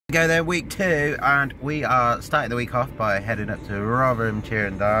Go there week 2, and we are starting the week off by heading up to Rotherham Cheer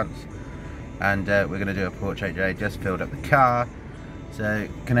Dance, and we're going to do a portrait day. Just filled up the car, so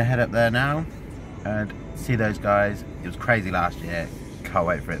gonna head up there now and see those guys. It was crazy last year, can't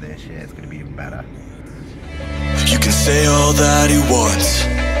wait for it this year. It's going to be even better. You can say all that you want,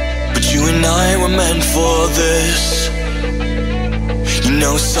 but you and I were meant for this. You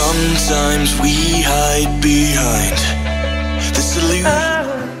know, sometimes we hide behind this illusion.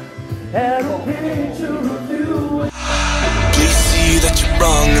 Please see that you're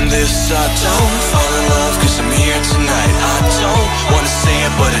wrong in this. I don't fall in love cause I'm here tonight. I don't wanna say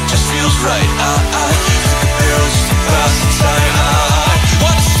it but it just feels right. I took a pill just to pass the time. I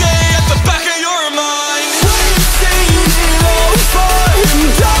wanna stay at the back of your mind. We've seen it all before,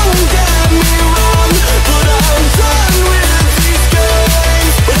 and don't get me wrong, but I'm done with these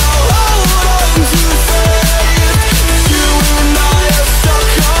games. But I'll hold on to faith. You and I are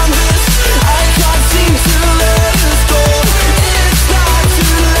stuck on this. I can't seem to let us go. It's not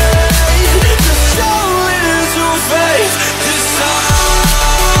too late. Just show little faith this time.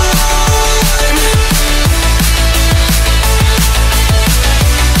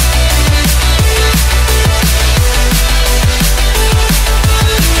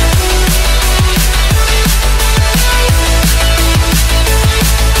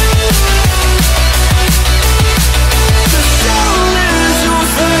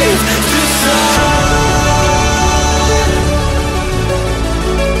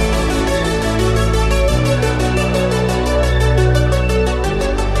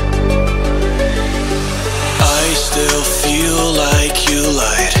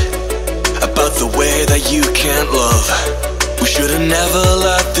 You can't love. We should have never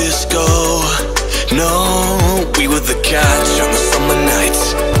let this go. No, we were the catch on the summer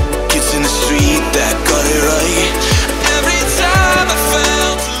nights. Kids in the street that got it right. Every time I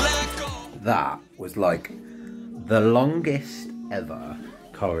felt to let go. That was like the longest ever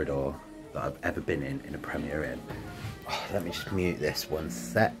corridor that I've ever been in a Premier Inn. Oh, let me just mute this one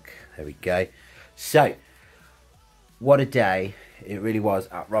sec. There we go. So, what a day it really was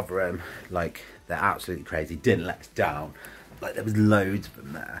at Rotherham. Like, they're absolutely crazy, didn't let us down. Like, there was loads of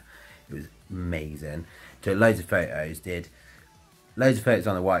them there. It was amazing. Took loads of photos, did loads of photos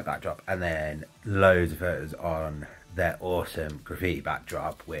on the white backdrop, and then loads of photos on their awesome graffiti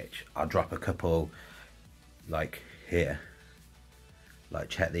backdrop, which I'll drop a couple, like, here. Like,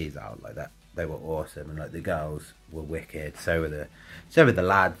 check these out, like that. They were awesome, and like the girls were wicked, so were the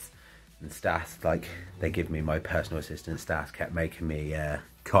lads. And Stas, like, they give me, my personal assistant Stas kept making me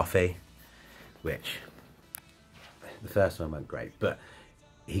coffee, which the first one went great, but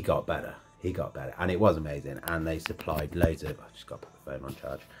he got better, and it was amazing. And they supplied loads of, I just got to put the phone on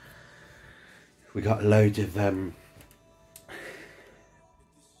charge, we got loads of food,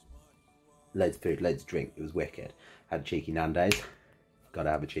 loads of drink. It was wicked. Had a cheeky Nando's, gotta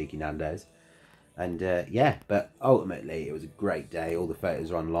have a cheeky Nando's. And yeah, but ultimately it was a great day. All the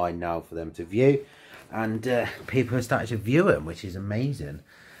photos are online now for them to view, and people have started to view them, which is amazing.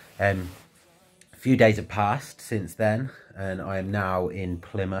 A few days have passed since then, and I am now in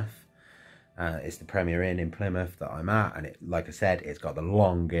Plymouth. It's the Premier Inn in Plymouth that I'm at, and it, like I said, it's got the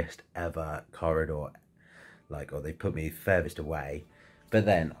longest ever corridor. Like, or they put me furthest away, but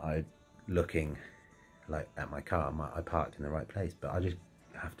then I looking like at my car, I parked in the right place, but I just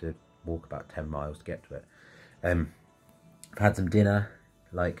have to walk about 10 miles to get to it. I've had some dinner.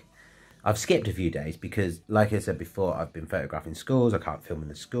 Like, I've skipped a few days because, like I said before, I've been photographing schools. I can't film in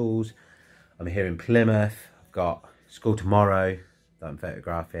the schools. I'm here in Plymouth. I've got school tomorrow that I'm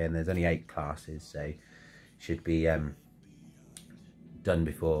photographing. There's only 8 classes, so should be done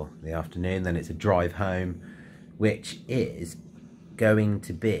before the afternoon. Then it's a drive home, which is going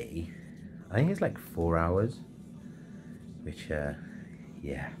to be, I think it's like 4 hours, which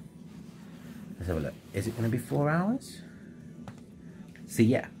yeah. Let's have a look. Is it going to be 4 hours? So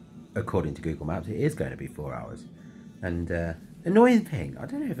yeah, according to Google Maps, it is going to be 4 hours. And annoying thing, I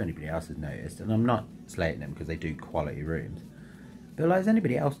don't know if anybody else has noticed, and I'm not slating them because they do quality rooms, but like, has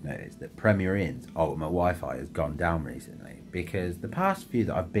anybody else noticed that Premier Inn's ultimate Wi-Fi has gone down recently? Because the past few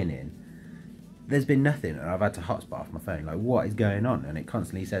that I've been in, there's been nothing, and I've had to hotspot off my phone. Like, what is going on? And it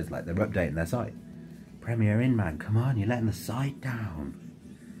constantly says like they're updating their site. Premier Inn, man, come on, you're letting the site down.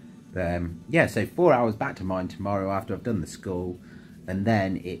 But yeah, so 4 hours back to mine tomorrow after I've done the school, and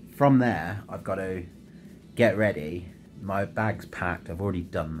then from there I've got to get ready. My bag's packed, I've already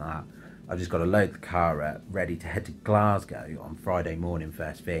done that. I've just got to load the car up, ready to head to Glasgow on Friday morning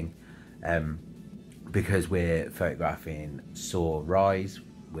first thing, because we're photographing SOAR Rise,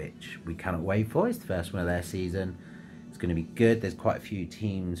 which we cannot wait for. It's the first one of their season. going to be good. There's quite a few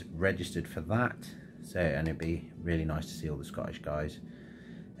teams registered for that, so, and it'd be really nice to see all the Scottish guys.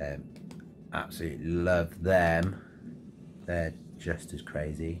 Absolutely love them. They're just as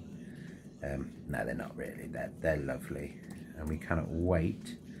crazy. No, they're not really. They're lovely, and we cannot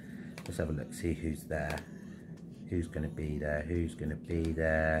wait. Let's have a look, see who's there. Who's going to be there? Who's going to be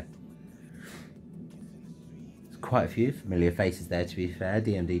there? There's quite a few familiar faces there, to be fair.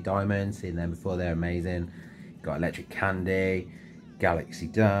 DMD Diamond, seen them before, they're amazing. Got Electric Candy, Galaxy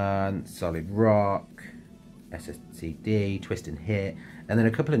Dance, Solid Rock, SSCD, Twist and Hit, and then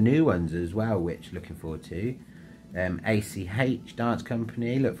a couple of new ones as well, which looking forward to. ACH Dance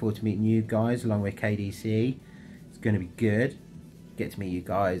Company, look forward to meeting you guys along with KDC. It's going to be good. Get to meet you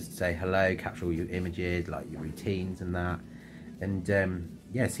guys, say hello, capture all your images, like your routines and that, and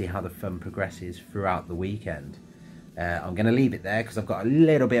yeah, see how the fun progresses throughout the weekend. I'm going to leave it there because I've got a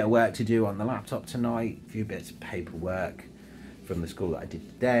little bit of work to do on the laptop tonight, a few bits of paperwork from the school that I did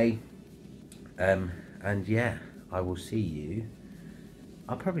today, and yeah, I will see you.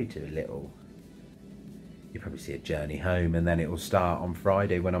 I'll probably do a little, you'll probably see a journey home, and then it will start on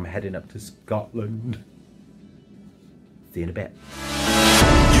Friday when I'm heading up to Scotland. See you in a bit.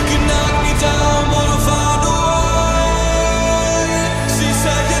 You can knock me down, but I'll find a way. She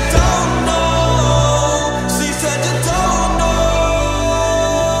said you don't know. She said you don't know.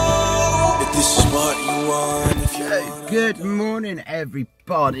 If this is what you want, if you want. Good morning,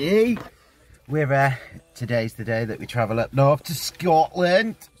 everybody. We're today's the day that we travel up north to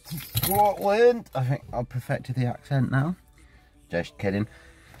Scotland. I think I've perfected the accent now. Just kidding.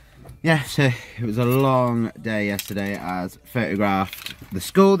 Yeah, so it was a long day yesterday as photographed the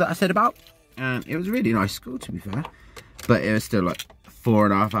school that I said about, and it was a really nice school, to be fair, but it was still like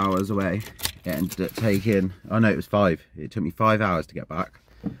 4.5 hours away. It ended up taking, oh no, it was 5. It took me 5 hours to get back,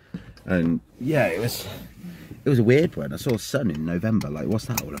 and yeah, it was a weird one. I saw sun in November, like what's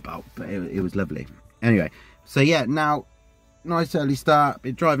that all about? But it was lovely. Anyway, so yeah, now nice early start,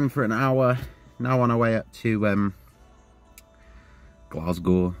 been driving for an hour, now on our way up to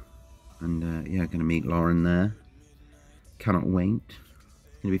Glasgow. And yeah, going to meet Lauren there. Cannot wait.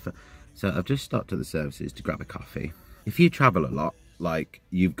 It's going to be fun. So I've just stopped at the services to grab a coffee. If you travel a lot, like,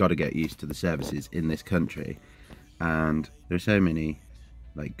 you've got to get used to the services in this country. And there are so many,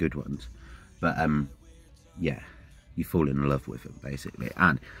 like, good ones. But, yeah, you fall in love with them, basically.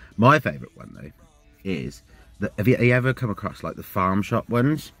 And my favourite one, though, is, have you ever come across, like, the farm shop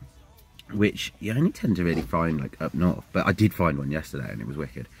ones? Which you only tend to really find, like, up north. But I did find one yesterday, and it was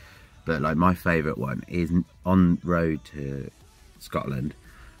wicked. But like my favourite one is on road to Scotland,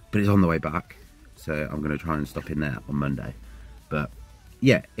 but it's on the way back, so I'm going to try and stop in there on Monday. But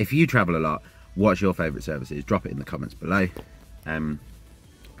yeah, if you travel a lot, what's your favourite services? Drop it in the comments below.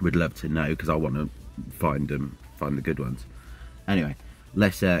 Would love to know, because I want to find the good ones. Anyway,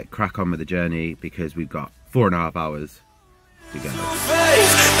 let's crack on with the journey, because we've got 4.5 hours to go.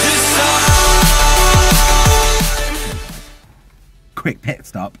 Quick pit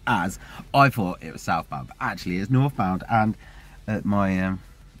stop, as I thought it was southbound, but actually it's northbound, and at my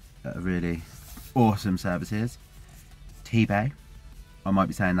really awesome services, T-Bay. I might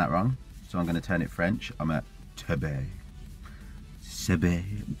be saying that wrong, so I'm going to turn it French. I'm at T-Bay.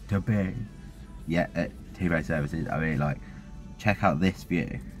 Yeah, at T-Bay services. I mean, like, check out this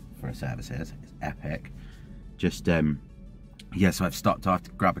view for a services. It's epic. Just yeah, so I've stopped off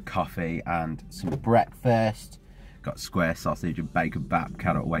to grab a coffee and some breakfast. Got square sausage and bacon bap.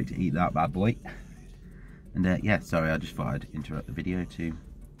 Cannot wait to eat that bad boy. And yeah, sorry, I just thought I'd interrupt the video to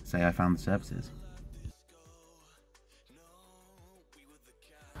say I found the services.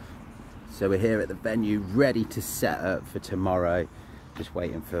 So we're here at the venue, ready to set up for tomorrow. Just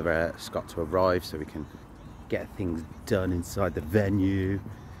waiting for Scott to arrive so we can get things done inside the venue.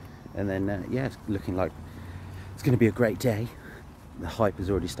 And then yeah, it's looking like it's going to be a great day. The hype has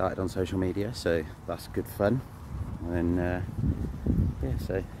already started on social media, so that's good fun. And yeah,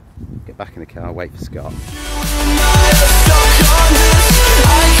 so get back in the car, wait for Scott.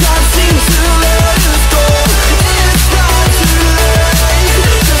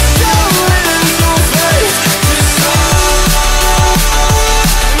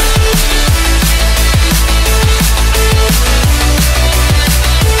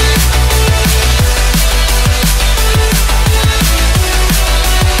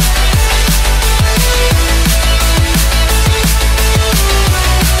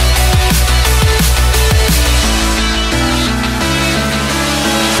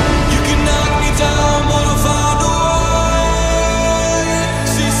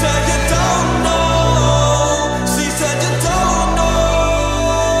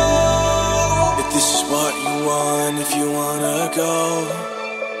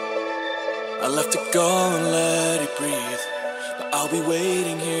 left it go and let it breathe, but I'll be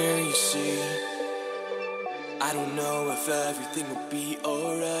waiting here, you see. I don't know if everything will be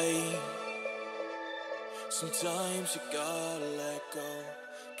alright. Sometimes you gotta let go,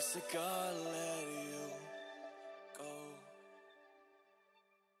 'cause I gotta let you.